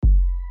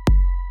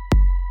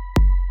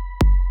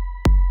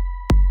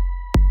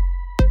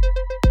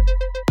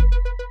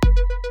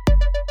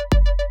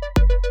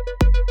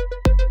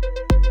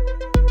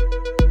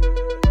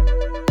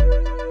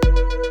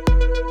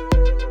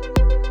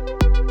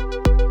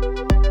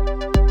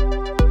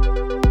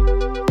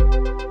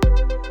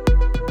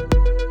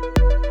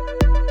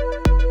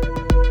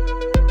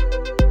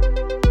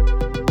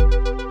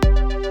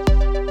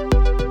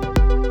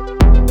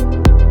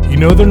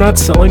know they're not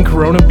selling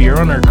Corona beer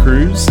on our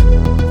cruise?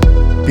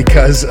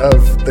 Because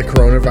of the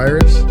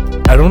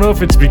coronavirus? I don't know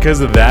if it's because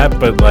of that,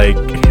 but like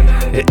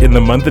in the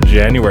month of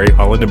January,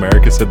 Holland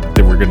America said that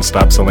they were going to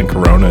stop selling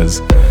Coronas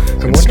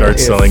and start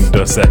selling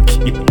Dos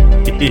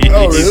Equis.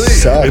 Oh, really?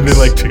 Sucks. And then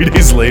like 2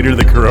 days later,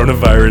 the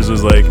coronavirus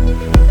was like,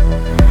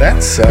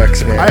 that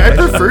sucks, man. I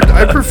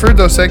prefer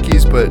Dos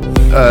Equis, but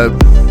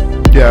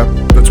yeah,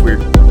 that's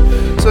weird.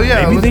 So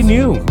yeah, maybe they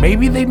knew.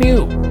 Maybe they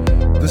knew.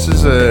 This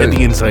is the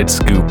inside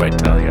scoop, I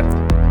tell you.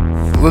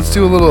 Let's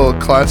do a little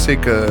classic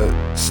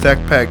stack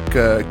pack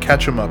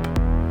catch-em-up.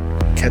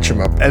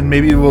 Catch-em-up. And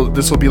maybe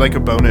this will be like a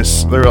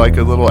bonus or like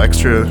a little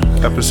extra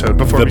episode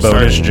before the we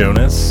bonus start.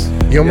 Jonas.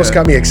 You almost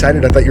got me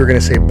excited. I thought you were going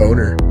to say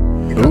boner.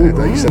 I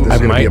thought you said this was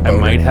going to be a boner. I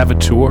might have a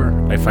tour.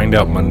 I find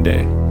out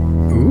Monday.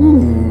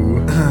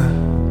 Ooh.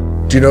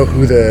 Do you know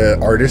who the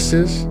artist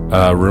is?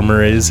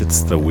 Rumor is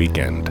it's The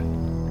Weeknd.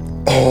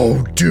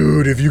 Oh,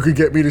 dude, if you could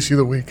get me to see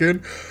The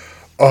Weeknd,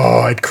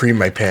 I'd cream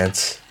my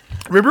pants.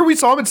 Remember we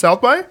saw him at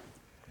South by?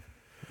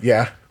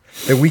 Yeah.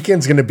 The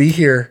Weeknd's going to be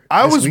here.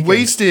 I was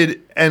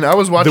wasted, and I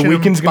was watching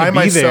him by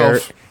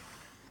myself. There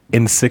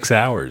in 6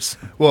 hours.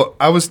 Well,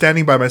 I was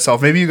standing by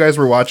myself. Maybe you guys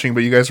were watching,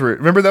 but you guys were.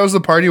 Remember that was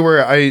the party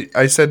where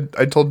I said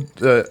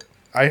that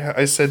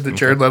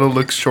Jared Leto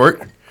looks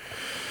short.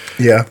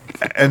 Yeah,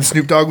 and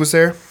Snoop Dogg was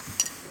there.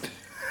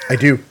 I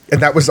do,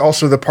 and that was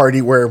also the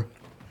party where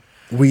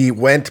we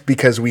went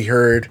because we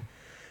heard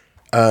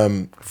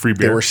free beer.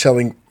 They were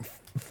selling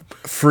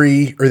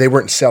free, or they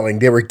weren't selling.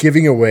 They were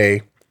giving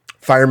away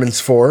Fireman's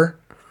 4,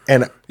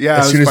 and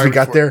as soon as we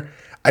got there,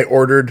 I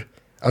ordered.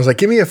 I was like,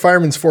 "Give me a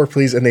Fireman's 4,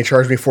 please," and they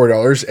charged me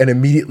 $4. And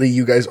immediately,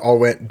 you guys all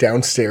went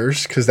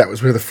downstairs because that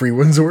was where the free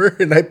ones were,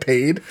 and I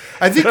paid.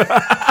 I think,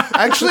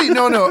 actually,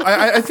 no.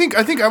 I think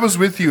I was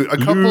with you. A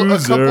couple of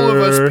us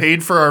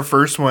paid for our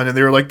first one, and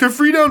they were like, "They're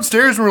free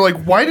downstairs." And we're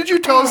like, "Why did you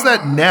tell us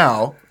that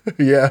now?"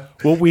 Yeah.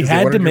 Well, we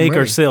had to make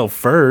our sale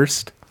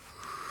first.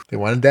 They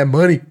wanted that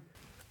money.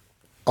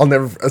 I'll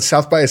never.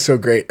 South by is so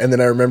great. And then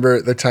I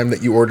remember the time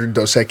that you ordered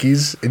Dos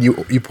Equis, and you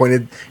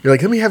pointed. You're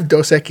like, "Let me have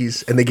Dos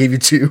Equis," and they gave you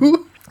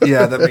 2.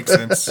 Yeah, that makes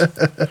sense.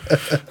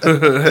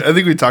 I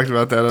think we talked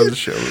about that on the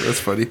show. That's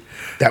funny.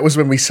 That was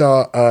when we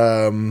saw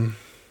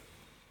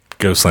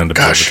Ghostland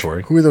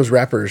Observatory. Who are those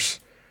rappers?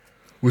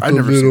 With a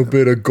little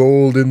bit of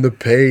gold in the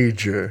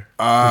pager. With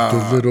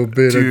a little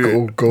bit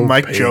of gold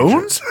Mike pager.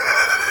 Jones?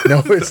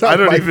 No, it's not I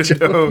don't Mike even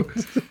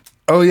Jones. know.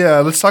 Oh, yeah.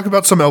 Let's talk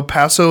about some El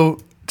Paso,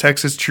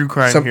 Texas true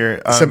crime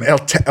here. Some El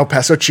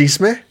Paso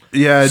chisme?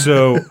 Yeah.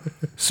 So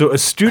a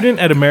student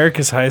at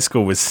America's High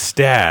School was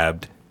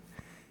stabbed,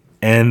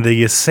 and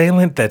the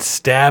assailant that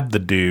stabbed the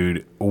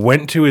dude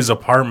went to his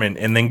apartment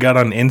and then got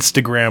on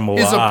Instagram Live.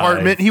 His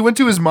apartment? He went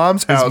to his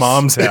mom's house. His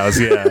mom's house,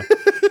 yeah.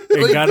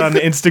 And got on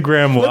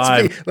Instagram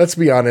Live. Let's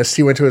be honest.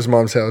 He went to his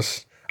mom's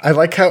house. I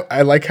like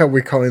how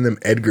we're calling them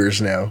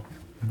Edgars now.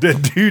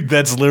 Dude,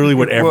 that's literally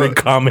what every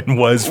comment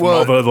was from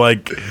all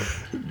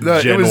the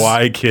Gen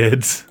Y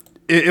kids.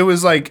 It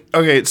was like,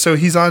 okay, so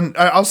he's on.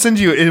 I'll send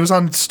you. It was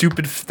on that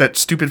stupid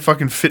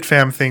fucking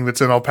FitFam thing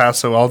that's in El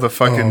Paso. All the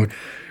fucking,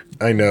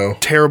 I know,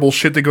 terrible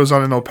shit that goes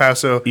on in El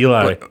Paso.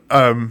 Eli,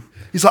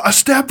 he's like, I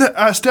stabbed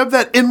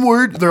that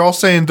N-word. They're all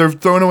saying they're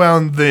throwing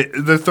around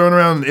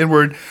the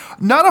N-word.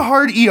 Not a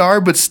hard ER,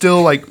 but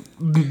still like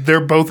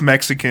they're both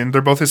Mexican.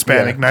 They're both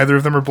Hispanic. Yeah. Neither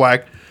of them are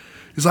black.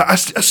 He's like, I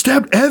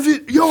stabbed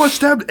Evan. Yo, I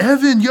stabbed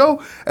Evan.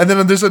 Yo. And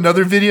then there's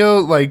another video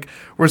like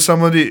where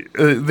somebody,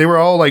 they were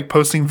all like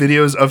posting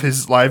videos of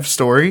his live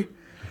story.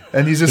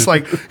 And he's just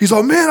like,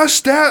 man,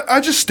 I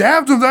just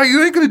stabbed him.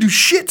 You ain't going to do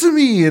shit to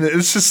me. And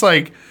it's just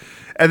like,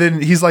 and then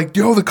he's like,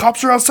 yo, the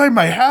cops are outside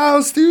my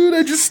house, dude.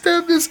 I just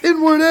stabbed this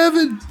N-word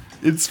Evan.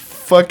 It's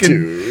fucking,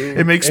 dude.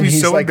 It makes me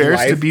so like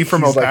embarrassed to be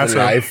from El Paso.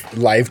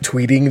 Live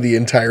tweeting the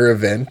entire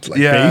event.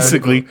 Like, yeah.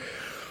 Basically.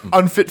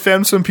 On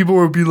FitFam, some people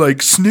would be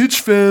like,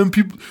 snitch fam,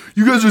 people,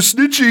 you guys are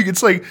snitching.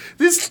 It's like,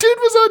 this dude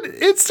was on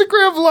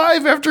Instagram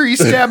Live after he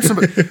stabbed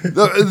somebody.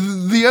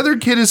 The other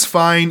kid is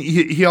fine.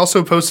 He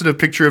also posted a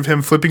picture of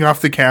him flipping off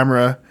the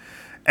camera,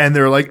 and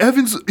they're like,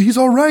 he's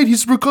all right.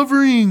 He's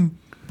recovering.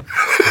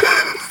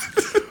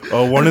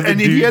 Oh, one of the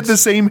dudes. He had the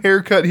same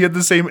haircut. He had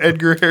the same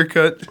Edgar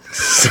haircut.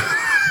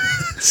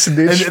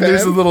 Snitch and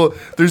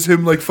there's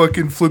him like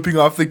fucking flipping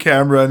off the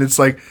camera, and it's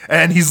like,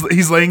 and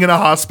he's laying in a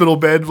hospital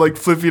bed like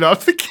flipping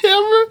off the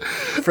camera.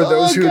 For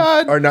those who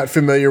are not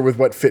familiar with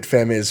what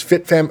FitFam is,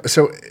 FitFam.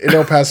 So in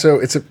El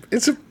Paso, it's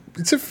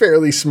a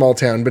fairly small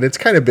town, but it's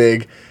kind of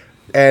big,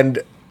 and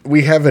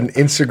we have an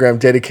Instagram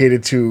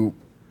dedicated to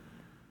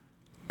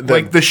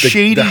the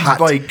shady,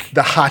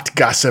 the hot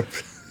gossip.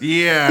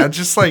 Yeah,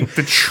 just like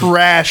the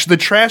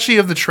trashy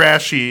of the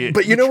trashy.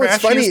 But you know what's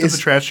funny is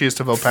the trashiest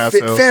of El Paso.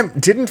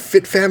 Didn't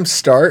FitFam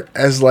start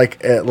as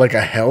like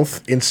a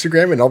health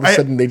Instagram, and all of a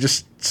sudden they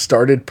just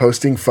started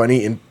posting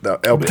funny in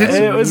El Paso?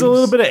 It was a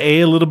little bit of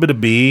A, a little bit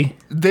of B.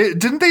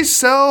 Didn't they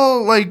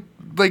sell like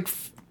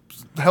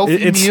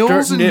healthy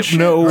meals and shit?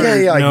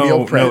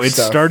 Meal prep it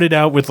stuff. started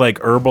out with like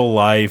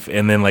Herbalife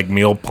and then like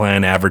meal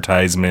plan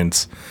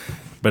advertisements.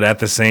 But at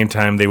the same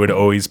time, they would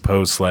always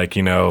post like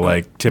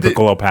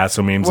typical El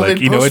Paso memes, well,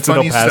 like it's an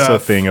El Paso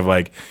stuff. thing of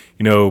like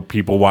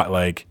people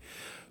like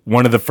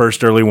one of the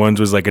first early ones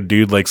was like a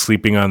dude like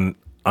sleeping on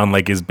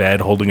like his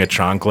bed holding a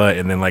chancla,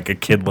 and then like a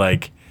kid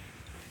like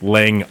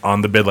laying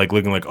on the bed like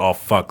looking like, oh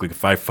fuck, like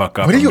if I fuck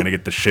up I'm gonna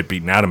get the shit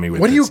beaten out of me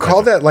with what do you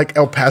call that, like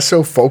El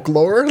Paso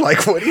folklore?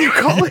 Like what do you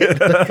call it?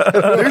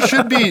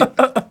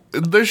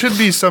 there should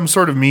be some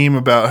sort of meme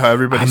about how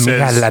everybody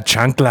says la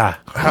chancla.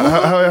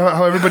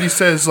 How everybody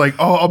says like,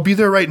 oh, I'll be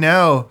there right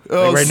now.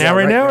 Oh, like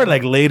right now or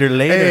like later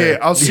Hey,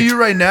 I'll see you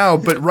right now,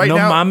 but right no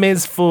now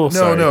mames full.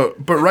 No,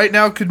 but right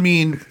now could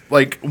mean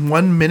like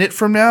 1 minute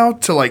from now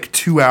to like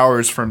 2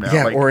 hours from now.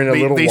 Yeah, like, or in a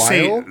little they while.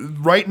 say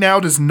right now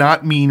does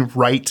not mean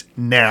right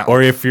now.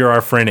 Or if you're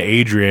our friend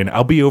Adrian,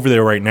 I'll be over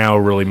there right now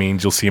really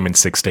means you'll see him in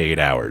 6 to 8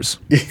 hours.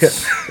 Yeah.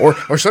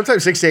 Or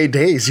sometimes 6 to 8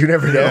 days. You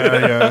never know.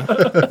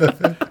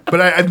 Yeah. But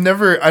I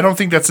don't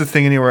think that's a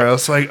thing anywhere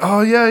else. Like,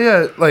 oh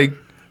yeah. Like,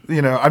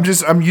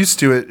 I'm used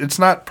to it. It's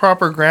not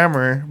proper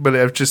grammar, but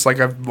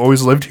I've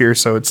always lived here.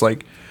 So it's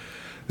like,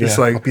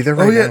 I'll be there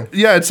right now.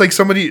 Yeah, it's like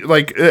somebody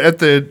like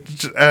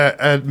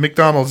at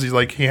McDonald's.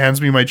 He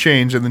hands me my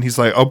change, and then he's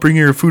like, "I'll bring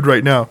you your food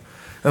right now."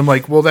 I'm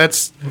like, well,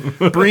 that's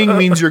bring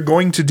means you're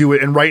going to do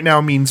it, and right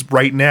now means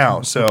right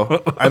now.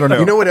 So I don't know.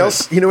 You know what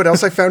else? You know what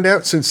else I found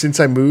out since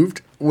I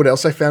moved? What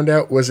else I found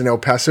out was an El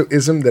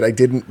Paso-ism that I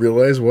didn't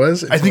realize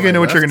was. I think I know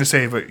what you're going to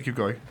say, but keep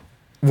going.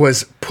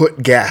 Was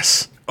put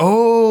gas.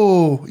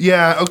 Oh,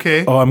 yeah,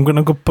 okay. Oh, I'm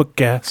gonna go put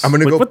gas. I'm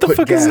gonna go. What the put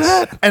fuck gas. is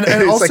that? And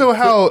also like,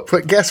 how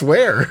put gas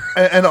where?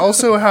 And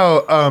also how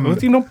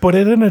put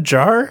it in a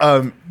jar.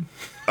 In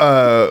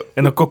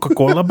a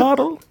Coca-Cola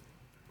bottle.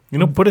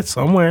 Put it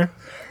somewhere.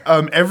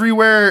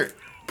 Everywhere.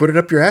 Put it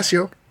up your ass,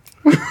 yo.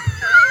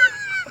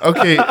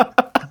 Okay.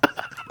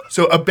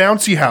 So a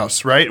bouncy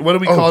house, right? What do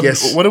we call?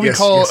 Yes, what do we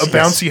call yes, a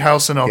bouncy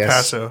house in El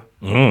Paso?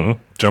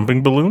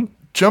 Jumping balloon.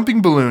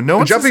 Jumping balloon.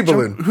 No, jumping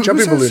balloon.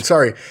 Jumping balloon.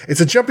 Sorry, it's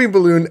a jumping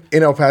balloon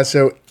in El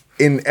Paso.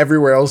 In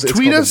everywhere else, it's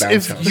tweet called us a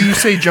bounce if house. you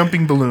say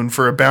jumping balloon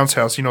for a bounce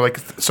house. Like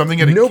something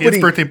at a kid's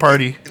birthday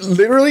party.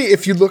 Literally,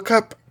 if you look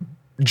up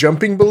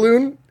jumping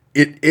balloon,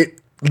 it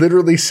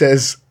literally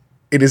says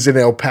it is an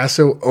El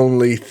Paso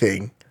only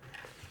thing.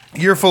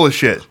 You're full of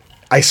shit.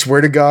 I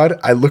swear to God,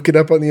 I look it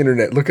up on the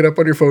internet. Look it up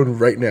on your phone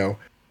right now.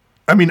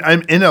 I mean,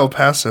 I'm in El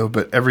Paso,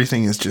 but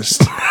everything is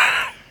just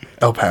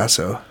El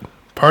Paso.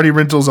 Party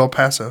Rentals El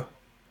Paso.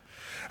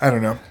 I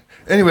don't know.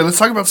 Anyway, let's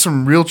talk about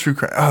some real true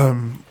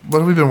crime. What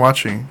have we been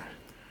watching?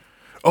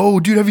 Oh,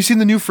 dude, have you seen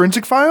the new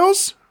Forensic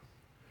Files?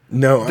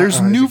 No. There's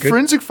new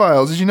Forensic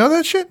Files. Did you know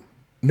that shit?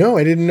 No,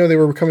 I didn't know they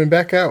were coming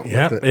back out.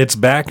 Yeah, it's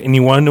back. And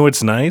you want to know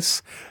what's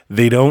nice?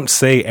 They don't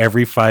say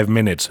every 5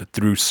 minutes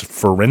through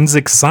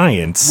forensic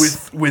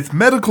science. With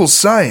medical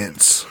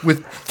science.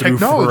 With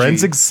technology.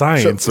 Forensic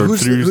science. So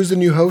who's the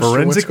new host?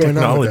 Forensic what's going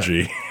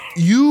technology. On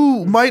with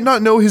you might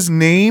not know his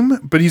name,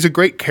 but he's a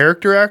great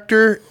character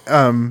actor.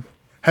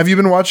 Have you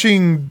been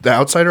watching The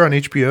Outsider on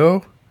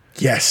HBO?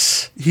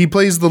 Yes. He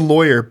plays the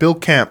lawyer, Bill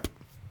Camp.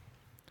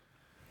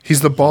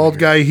 He's the bald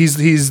guy. He's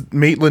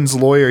Maitland's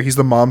lawyer. He's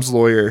the mom's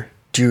lawyer.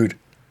 Dude,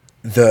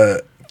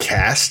 the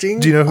casting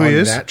Do you know who he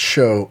is? That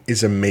show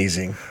is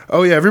amazing.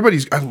 Oh yeah, I've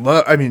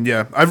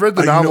read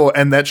the novel,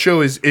 and that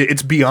show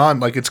it's beyond,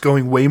 like, it's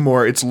going way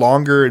more. It's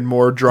longer and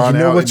more drawn out.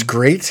 You know what's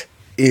great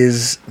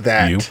is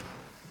that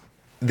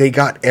they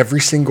got every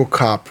single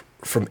cop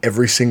from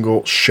every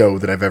single show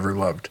that I've ever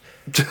loved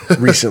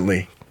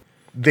recently.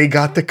 They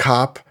got the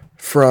cop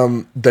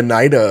from The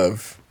Night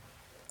Of.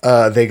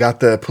 They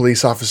got the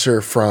police officer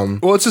from...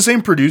 Well, it's the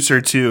same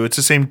producer, too. It's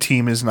the same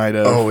team as Night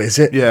Of. Oh, is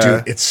it? Yeah.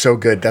 Dude, it's so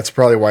good. That's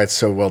probably why it's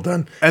so well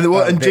done.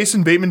 And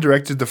Jason Bateman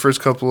directed the first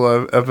couple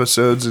of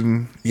episodes,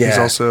 and he's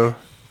also...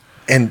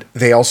 And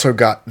they also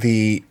got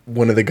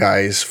one of the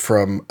guys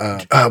from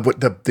the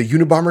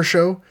Unabomber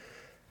show,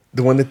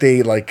 the one that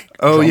they like.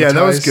 Oh yeah,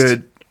 that was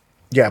good.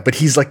 Yeah, but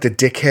he's like the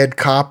dickhead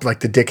cop,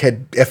 like the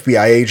dickhead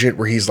FBI agent,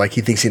 where he's like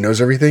he thinks he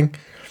knows everything.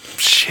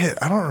 Shit,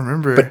 I don't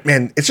remember. But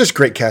man, it's just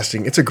great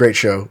casting. It's a great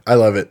show. I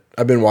love it.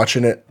 I've been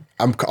watching it.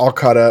 I'm all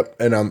caught up,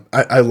 and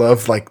I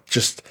love like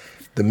just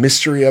the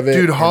mystery of it.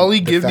 Dude, Holly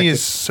Givney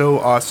is so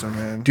awesome,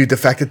 man. Dude, the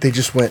fact that they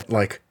just went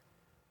like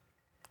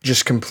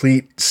just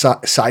complete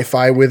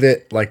sci-fi with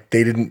it, like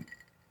they didn't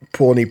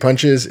pull any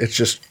punches. It's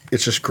just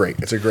great.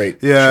 It's a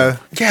great show.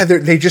 Yeah.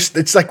 They just,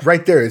 it's like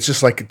right there. It's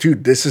just like,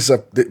 dude, this is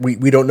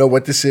we don't know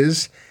what this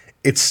is.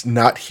 It's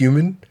not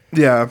human.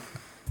 Yeah.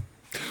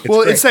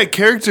 It's that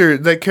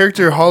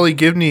character Holly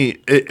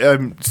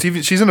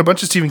Givney. She's in a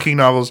bunch of Stephen King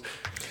novels,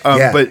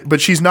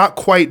 but she's not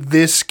quite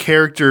this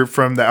character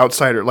from The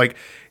Outsider. Like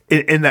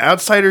in The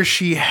Outsider,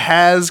 she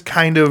has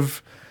kind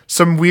of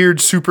some weird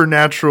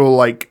supernatural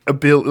like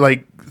ability.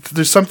 Like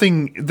there's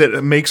something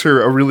that makes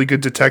her a really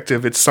good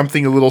detective. It's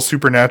something a little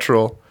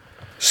supernatural.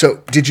 So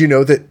did you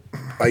know that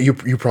you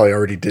probably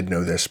already did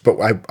know this, but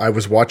I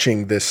was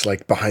watching this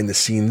like behind the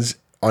scenes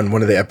on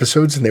one of the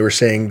episodes, and they were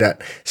saying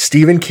that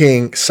Stephen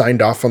King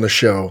signed off on the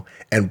show,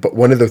 but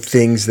one of the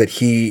things that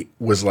he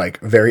was like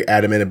very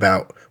adamant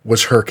about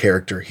was her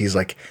character. He's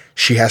like,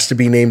 she has to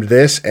be named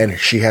this, and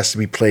she has to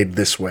be played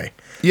this way.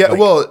 Yeah, like,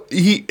 well,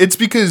 it's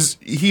because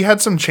he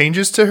had some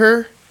changes to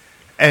her,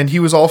 and he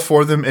was all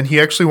for them, and he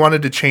actually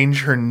wanted to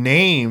change her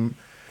name,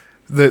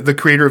 the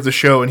creator of the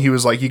show, and he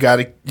was like,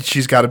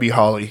 she's got to be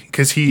Holly,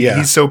 because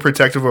he's so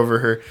protective over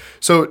her.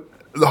 So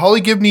the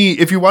Holly Gibney,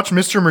 if you watch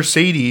Mr.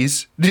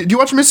 Mercedes, did you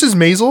watch Mrs.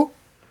 Maisel?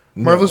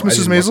 Marvelous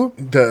Mrs.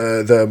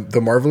 Maisel?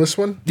 The Marvelous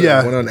one?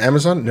 The one on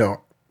Amazon?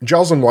 No.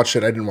 Jocelyn watched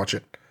it. I didn't watch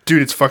it.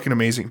 Dude, it's fucking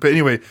amazing. But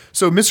anyway,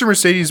 so Mr.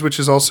 Mercedes, which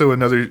is also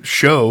another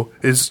show,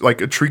 is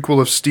like a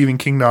trequel of Stephen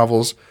King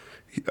novels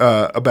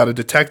about a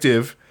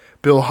detective,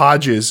 Bill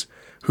Hodges,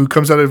 who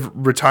comes out of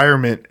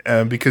retirement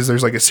because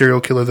there's like a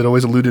serial killer that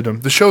always eluded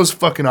him. The show is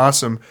fucking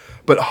awesome.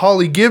 But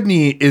Holly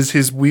Gibney is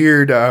his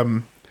weird,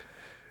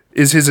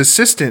 is his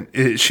assistant.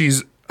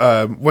 She's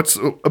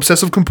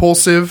obsessive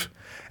compulsive,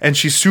 and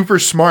she's super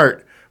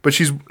smart, but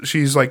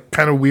she's like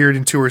kind of weird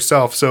into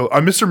herself. So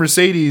on Mr.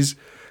 Mercedes,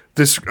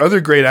 this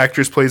other great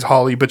actress plays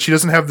Holly, but she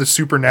doesn't have the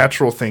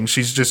supernatural thing.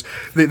 She's just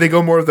they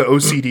go more of the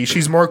OCD.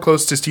 She's more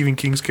close to Stephen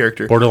King's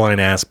character. Borderline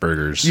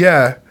Asperger's.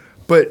 Yeah,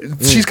 but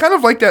she's kind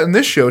of like that in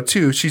this show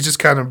too. She's just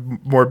kind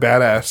of more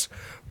badass.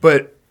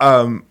 But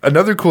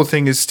another cool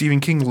thing is Stephen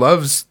King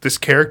loves this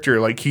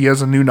character. Like, he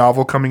has a new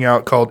novel coming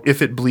out called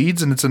If It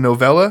Bleeds, and it's a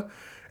novella,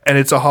 and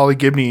it's a Holly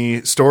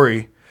Gibney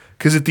story.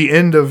 Because at the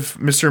end of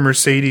Mr.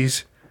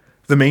 Mercedes,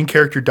 the main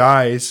character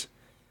dies,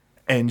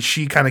 and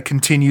she kind of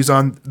continues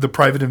on the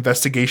private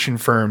investigation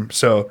firm.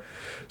 So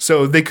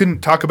they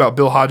couldn't talk about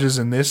Bill Hodges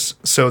in this,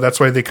 so that's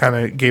why they kind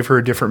of gave her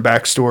a different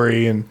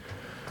backstory, and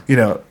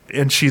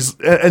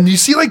and you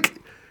see like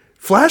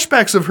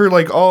flashbacks of her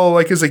like all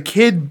like as a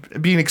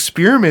kid being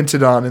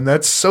experimented on, and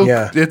that's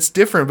it's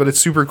different, but it's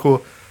super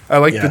cool. I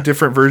like the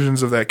different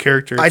versions of that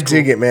character. I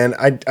dig it, man.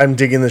 I'm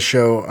digging the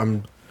show.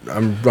 I'm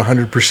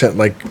 100%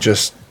 like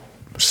just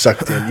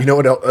sucked in. You know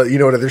what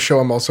other show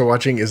I'm also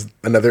watching is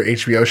another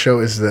HBO show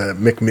is the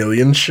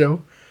McMillions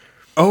show.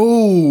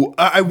 Oh,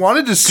 I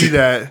wanted to see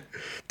that.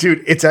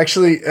 Dude, it's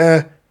actually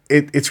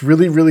it's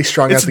really, really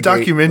strong it's out the gate. It's a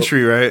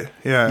documentary, right?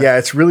 Yeah. Yeah,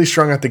 it's really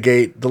strong out the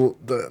gate. I'm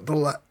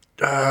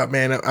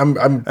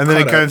and then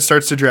it kind of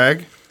starts to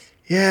drag.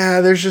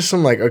 Yeah, there's just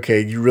some like,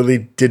 okay, you really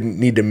didn't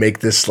need to make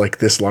this like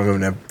this long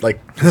of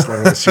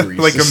a series.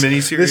 Like a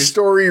mini series. This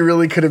story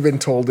really could have been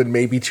told in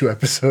maybe 2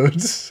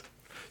 episodes.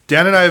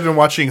 Dan and I have been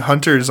watching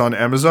Hunters on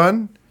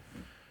Amazon.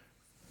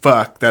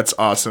 Fuck, that's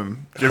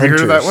awesome. Have you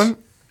heard of that one?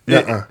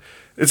 Yeah.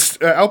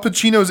 It's Al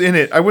Pacino's in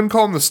it. I wouldn't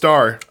call him the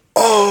star.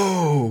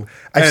 Oh,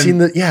 I've seen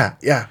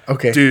the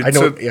okay, dude. I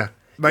know. So yeah,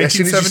 as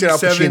soon as you said Al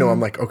Pacino, I'm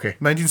like, okay.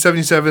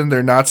 1977.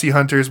 They're Nazi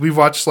hunters. We've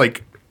watched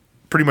like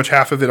pretty much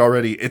half of it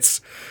already.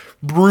 It's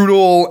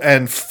brutal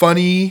and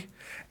funny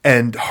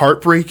and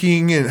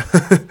heartbreaking, and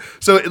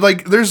so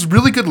like there's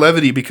really good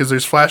levity because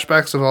there's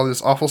flashbacks of all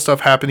this awful stuff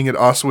happening at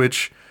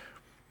Auschwitz.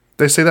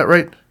 Did I say that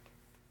right?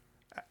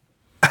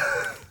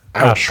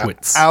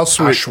 Auschwitz. All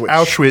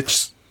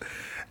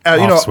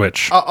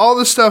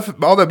this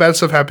stuff, all that bad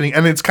stuff happening,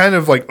 and it's kind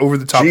of like over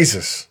the top.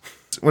 Jesus.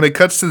 When it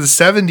cuts to the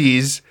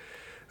 70s,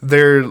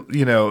 they're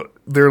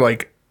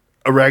like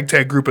a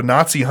ragtag group of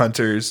Nazi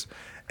hunters,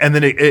 and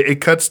then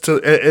it cuts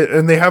to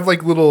and they have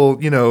like little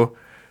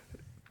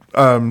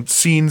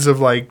scenes of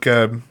like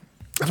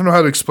I don't know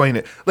how to explain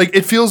it. Like,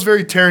 it feels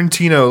very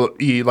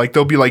Tarantino-y. Like,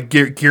 they'll be like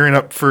gearing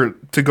up to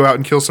go out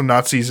and kill some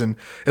Nazis, and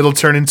it'll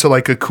turn into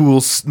like a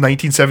cool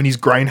 1970s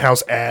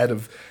grindhouse ad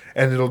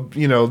and it'll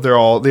they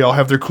all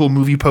have their cool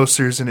movie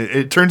posters, and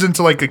it turns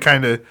into like a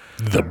kind of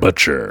The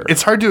Butcher.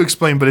 It's hard to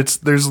explain, but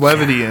there's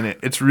levity in it.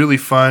 It's really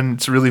fun.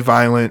 It's really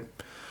violent.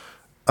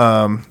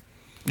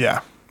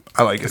 Yeah,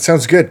 I like it. It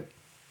sounds good.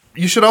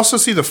 You should also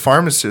see The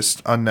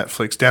Pharmacist on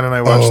Netflix. Dan and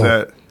I watched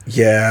that.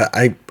 Yeah,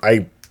 I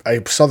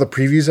saw the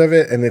previews of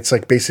it, and it's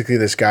like basically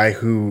this guy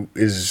who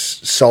is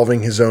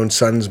solving his own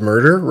son's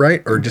murder,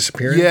 right? Or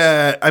disappearance.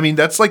 Yeah, I mean,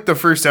 that's like the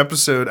first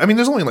episode. I mean,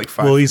 there's only like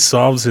 5. Well, he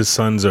solves his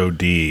son's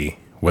OD,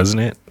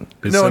 wasn't it?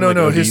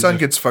 No. His son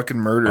gets fucking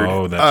murdered.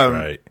 Oh, that's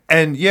right.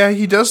 And yeah,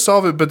 he does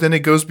solve it, but then it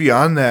goes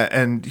beyond that.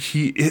 And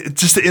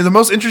the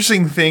most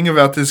interesting thing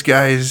about this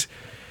guy is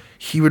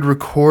he would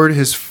record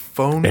his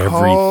phone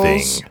calls.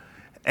 Everything.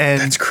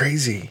 And that's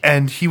crazy.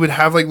 And he would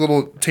have like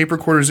little tape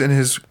recorders in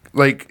his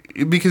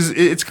because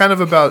it's kind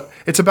of about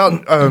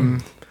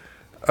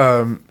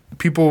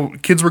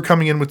kids were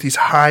coming in with these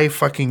high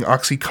fucking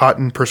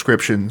Oxycontin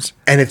prescriptions,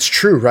 and it's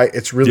true, right?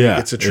 It's really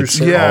it's a true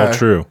story. Yeah, all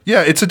true.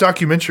 Yeah, it's a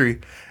documentary,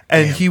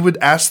 and he would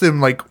ask them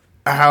like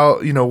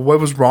how what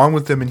was wrong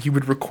with them, and he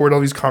would record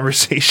all these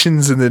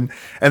conversations, and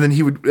then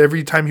he would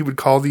every time he would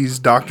call these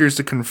doctors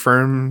to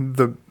confirm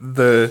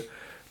the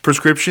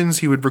prescriptions,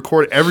 he would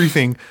record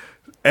everything.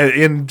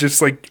 And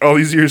just like all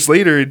these years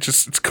later,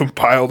 it's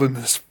compiled in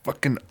this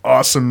fucking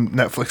awesome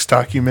Netflix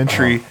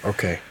documentary. Oh,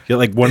 okay. Yeah,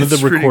 like one of the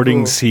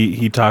recordings, cool.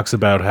 he talks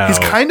about how he's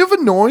kind of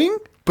annoying,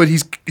 but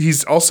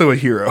he's also a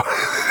hero.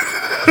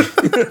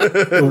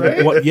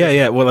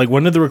 Yeah. Well, like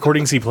one of the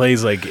recordings he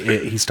plays, like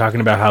he's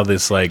talking about how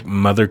this like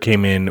mother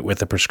came in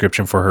with a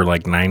prescription for her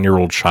like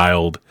 9-year-old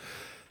child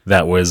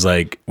that was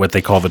like what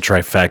they call the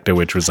trifecta,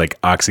 which was like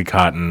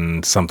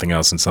Oxycontin, something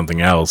else, and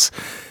something else.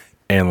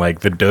 And like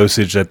the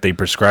dosage that they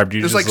prescribed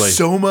you, there's like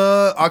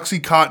Soma,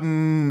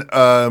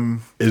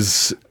 Oxycontin,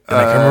 is. And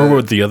I can't remember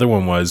what the other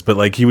one was, but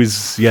like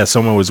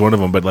Soma was one of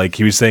them. But like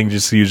he was saying, he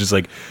was just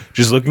like,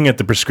 just looking at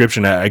the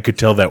prescription, I could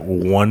tell that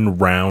one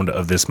round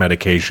of this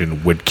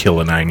medication would kill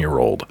a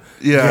 9-year-old.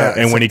 Yeah.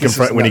 And when he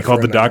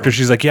called the doctor,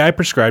 she's like, "Yeah, I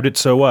prescribed it.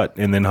 So what?"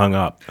 And then hung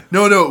up.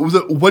 No.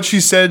 What she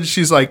said,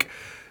 she's like,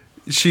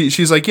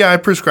 "Yeah, I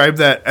prescribed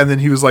that." And then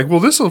he was like, "Well,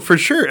 this will for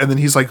sure." And then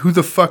he's like, "Who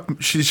the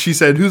fuck?" She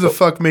said, "Who the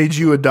fuck made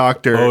you a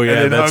doctor?" Oh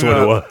yeah, that's what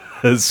it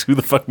was. Who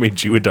the fuck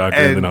made you a doctor?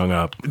 And then hung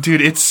up. Dude,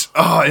 it's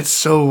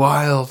so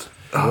wild.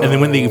 And then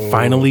when they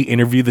finally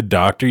interview the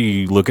doctor,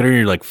 you look at her,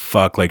 you're like,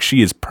 "Fuck!" Like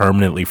she is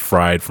permanently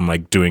fried from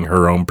like doing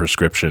her own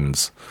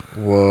prescriptions.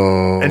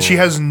 Whoa! And she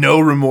has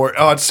no remorse.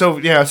 Oh, it's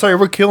so sorry,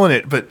 we're killing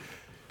it, but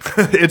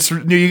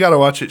you got to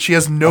watch it. She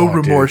has no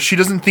remorse. Dude. She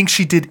doesn't think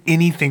she did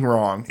anything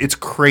wrong. It's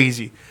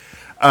crazy.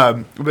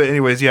 But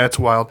anyways, yeah, it's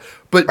wild.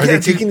 But are they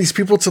taking these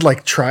people to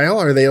like trial?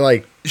 Are they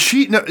like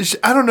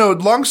I don't know.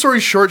 Long story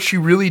short, she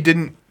really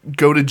didn't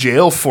go to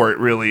jail for it.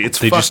 Really,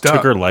 they just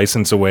took her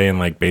license away and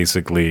like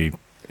basically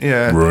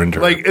ruined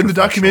her. Like in the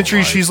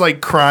documentary, she's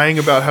like crying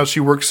about how she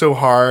worked so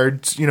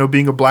hard,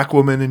 being a black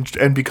woman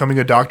and becoming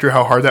a doctor,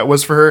 how hard that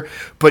was for her.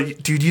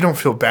 But dude, you don't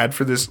feel bad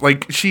for this.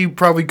 Like she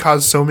probably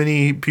caused so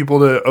many people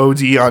to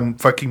OD on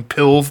fucking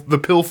the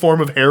pill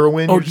form of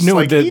heroin. Oh no,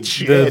 like,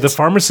 the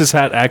pharmacist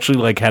had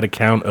a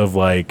count of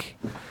like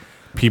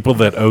people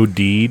that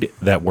OD'd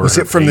that were. Was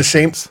it from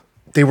patients. The same?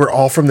 They were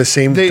all from the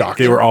same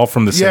doctor. They were all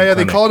from the same. Yeah.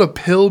 Clinic. They call it a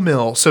pill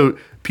mill. So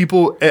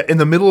people in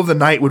the middle of the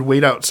night would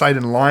wait outside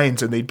in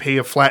lines and they'd pay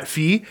a flat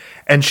fee,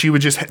 and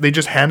they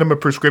just hand them a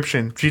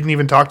prescription. She didn't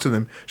even talk to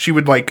them. She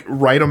would like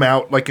write them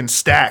out like in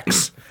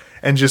stacks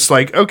and just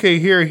like, okay,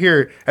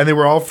 here, and they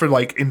were all for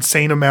like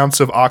insane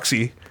amounts of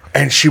oxy.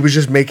 And she was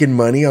just making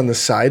money on the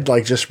side,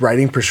 like just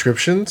writing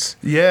prescriptions.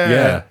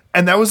 Yeah.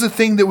 And that was the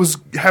thing that was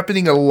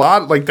happening a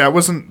lot. Like that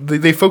wasn't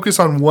they focus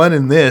on one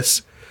in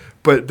this.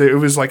 But it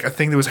was like a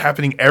thing that was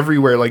happening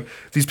everywhere. Like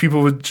these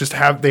people would just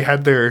they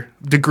had their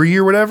degree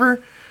or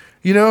whatever,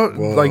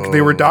 like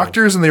they were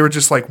doctors and they were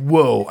just like,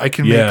 whoa, I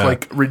can make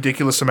like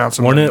ridiculous amounts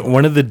of money.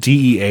 One of the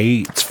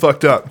DEA, it's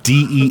fucked up.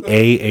 DEA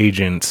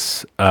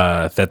agents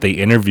that they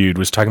interviewed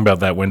was talking about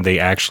that when they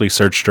actually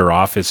searched her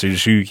office.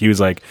 He was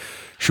like,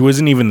 she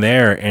wasn't even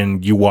there.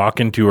 And you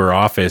walk into her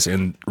office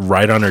and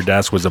right on her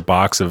desk was a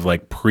box of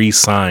like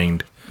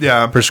pre-signed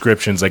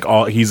prescriptions. Like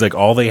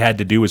all they had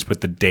to do was put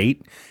the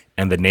date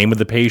and the name of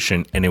the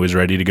patient, and it was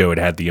ready to go. It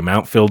had the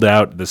amount filled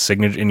out, the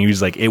signature, and he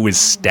was like, it was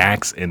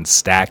stacks and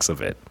stacks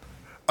of it.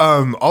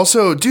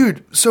 Also,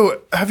 dude,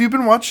 so have you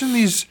been watching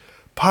these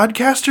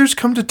podcasters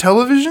come to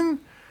television?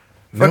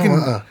 No,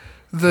 like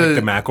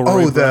the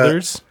McElroy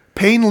brothers?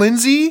 Payne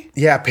Lindsay?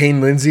 Yeah,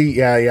 Payne Lindsay.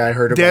 Yeah, I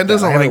heard about Dan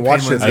doesn't that. like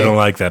Payne Lindsay. I don't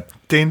like that.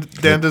 Dan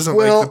doesn't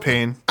like the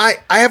Payne. I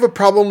have a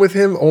problem with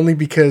him only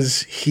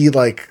because he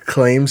like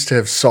claims to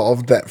have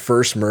solved that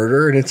first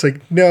murder, and it's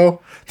like, no.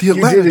 The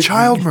Atlanta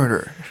child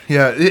murder.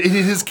 Yeah,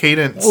 his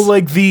cadence. Well,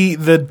 like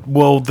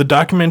the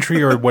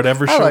documentary or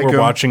whatever show we're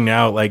watching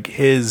now, like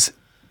his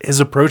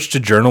approach to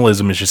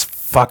journalism is just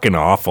fucking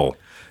awful.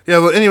 Yeah,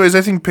 well, anyways,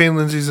 I think Payne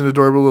Lindsay's an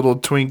adorable little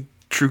twink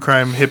true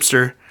crime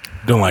hipster.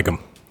 Don't like him.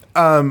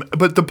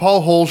 But the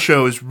Paul Holes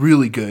show is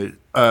really good.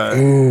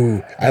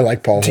 Ooh, I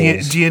like Paul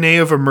Holes.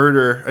 DNA of a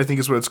Murder, I think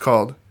is what it's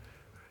called.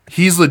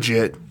 He's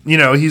legit.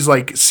 He's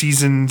like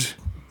seasoned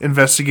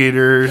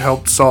investigator,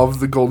 helped solve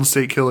the Golden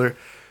State Killer.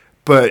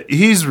 But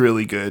he's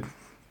really good.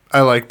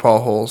 I like Paul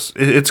Holes.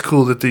 It's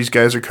cool that these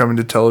guys are coming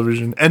to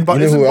television. And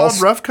isn't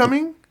Bob Ruff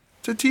coming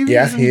to TV?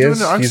 Yeah, he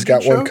is. He's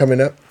got one coming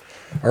up.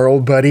 Our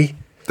old buddy.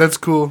 That's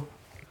cool.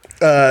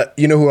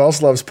 You know who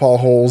else loves Paul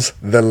Holes?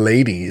 The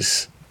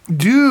ladies.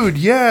 Dude,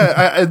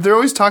 yeah. They're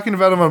always talking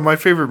about him on My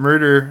Favorite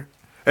Murder.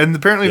 And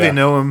apparently they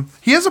know him.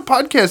 He has a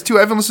podcast, too.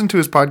 I haven't listened to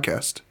his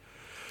podcast.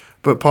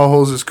 But Paul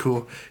Holes is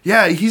cool.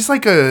 Yeah, he's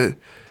like a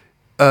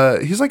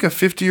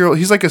 50-year-old.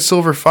 He's like a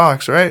silver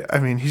fox, right? I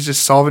mean, he's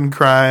just solving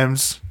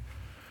crimes.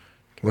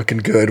 Looking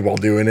good while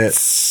doing it.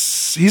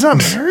 He's not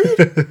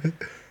married?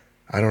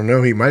 I don't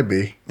know. He might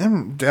be.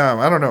 Damn,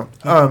 I don't know.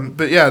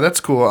 But yeah, that's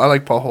cool. I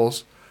like Paul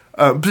Holes.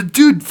 But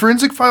dude,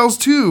 Forensic Files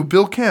 2,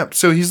 Bill Kemp.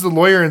 So he's the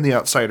lawyer in The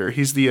Outsider.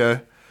 He's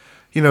the,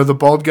 the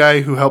bald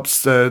guy who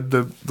helps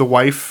the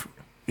wife,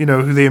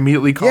 who they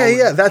immediately call.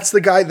 Yeah. That's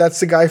the guy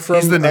from.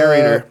 He's the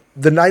narrator.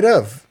 The Night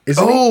Of.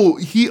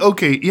 Isn't he?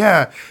 Okay,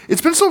 yeah.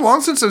 It's been so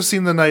long since I've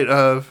seen The Night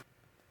Of.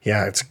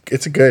 Yeah,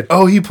 it's a good.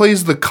 Oh, he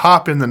plays the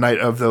cop in The Night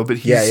Of, though. But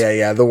he's,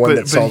 yeah. The one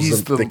that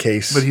solves the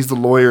case. But he's the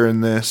lawyer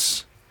in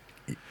this.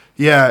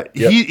 Yeah,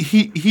 yep.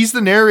 He's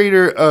the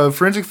narrator of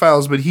Forensic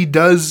Files, but he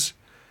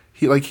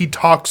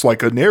talks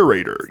like a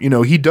narrator. He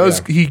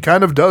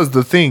kind of does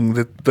the thing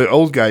that the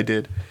old guy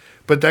did.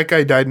 But that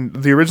guy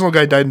the original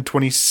guy died in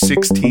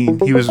 2016.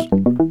 He was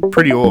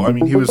pretty old. I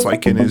mean, he was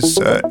like in his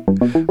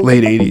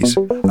late 80s.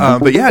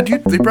 But yeah,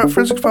 dude, they brought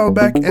Forensic File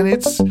back, and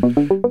it's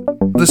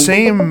the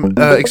same,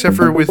 except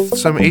for with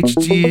some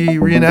HD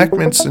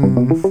reenactments,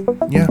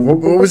 and yeah.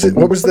 What was it?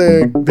 What was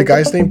the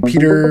guy's name?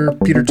 Peter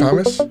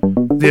Thomas?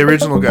 The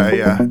original guy,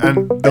 yeah.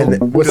 And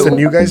what's the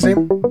new guy's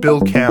name?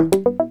 Bill Camp.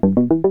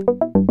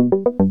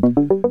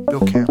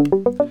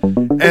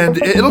 And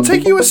it'll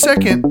take you a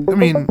second. I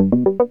mean,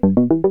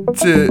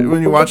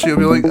 when you watch it, you'll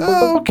be like,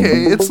 oh,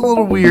 okay, it's a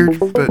little weird,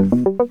 but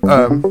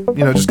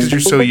just because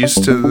you're so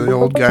used to the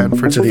old guy in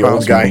Forensic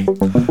Files. To the old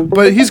guy.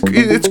 But it's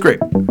great.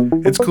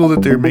 It's cool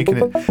that they're making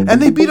it.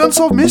 And they beat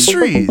Unsolved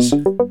Mysteries.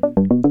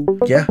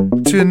 Yeah.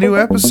 To new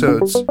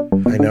episodes.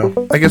 I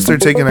know. I guess they're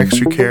taking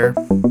extra care.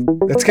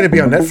 That's going to be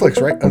on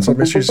Netflix, right? Unsolved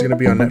Mysteries is going to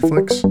be on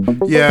Netflix.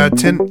 Yeah,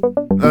 10.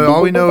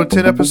 All we know,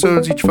 10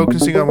 episodes, each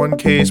focusing on one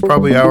case,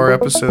 probably hour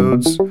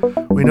episodes.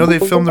 We know they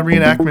filmed the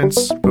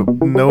reenactments, but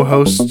no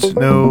host,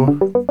 no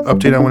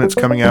update on when it's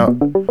coming out.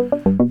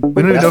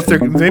 We don't even know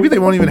if maybe they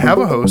won't even have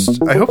a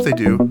host. I hope they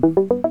do.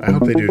 I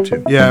hope they do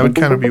too. Yeah, it would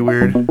kind of be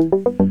weird.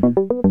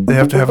 They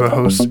have to have a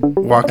host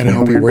walking. And I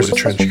hope he wears a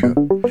trench coat.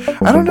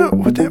 I don't know.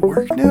 Would that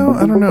work now?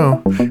 I don't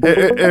know.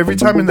 Every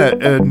time in that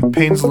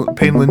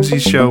Payne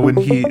Lindsay's show, when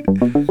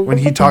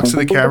he talks to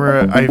the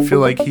camera, I feel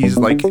like he's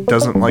like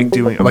doesn't like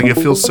doing it. Like it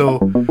feels so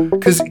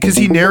because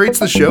he narrates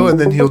the show and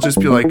then he'll just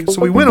be like,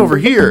 so we went over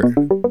here,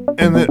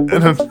 and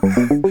I'm,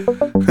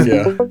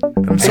 yeah.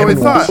 And so I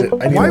thought,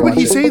 why would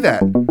he say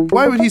that?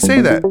 Why would he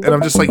say that? And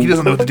I'm just like, he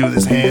doesn't know what to do with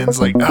his hands.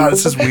 Like,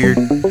 this is weird.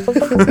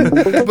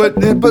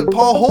 but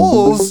Paul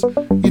Holes,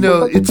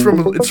 it's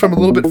from a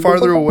little bit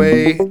farther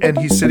away, and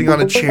he's sitting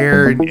on a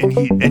chair,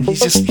 and he's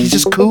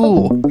just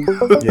cool.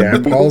 Yeah,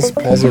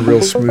 Paul's a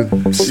real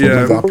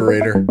smooth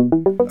operator.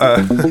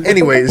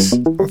 Anyways,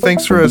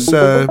 thanks for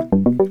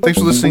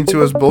listening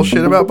to us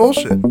bullshit about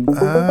bullshit.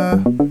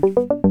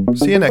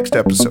 See you next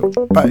episode.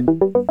 Bye.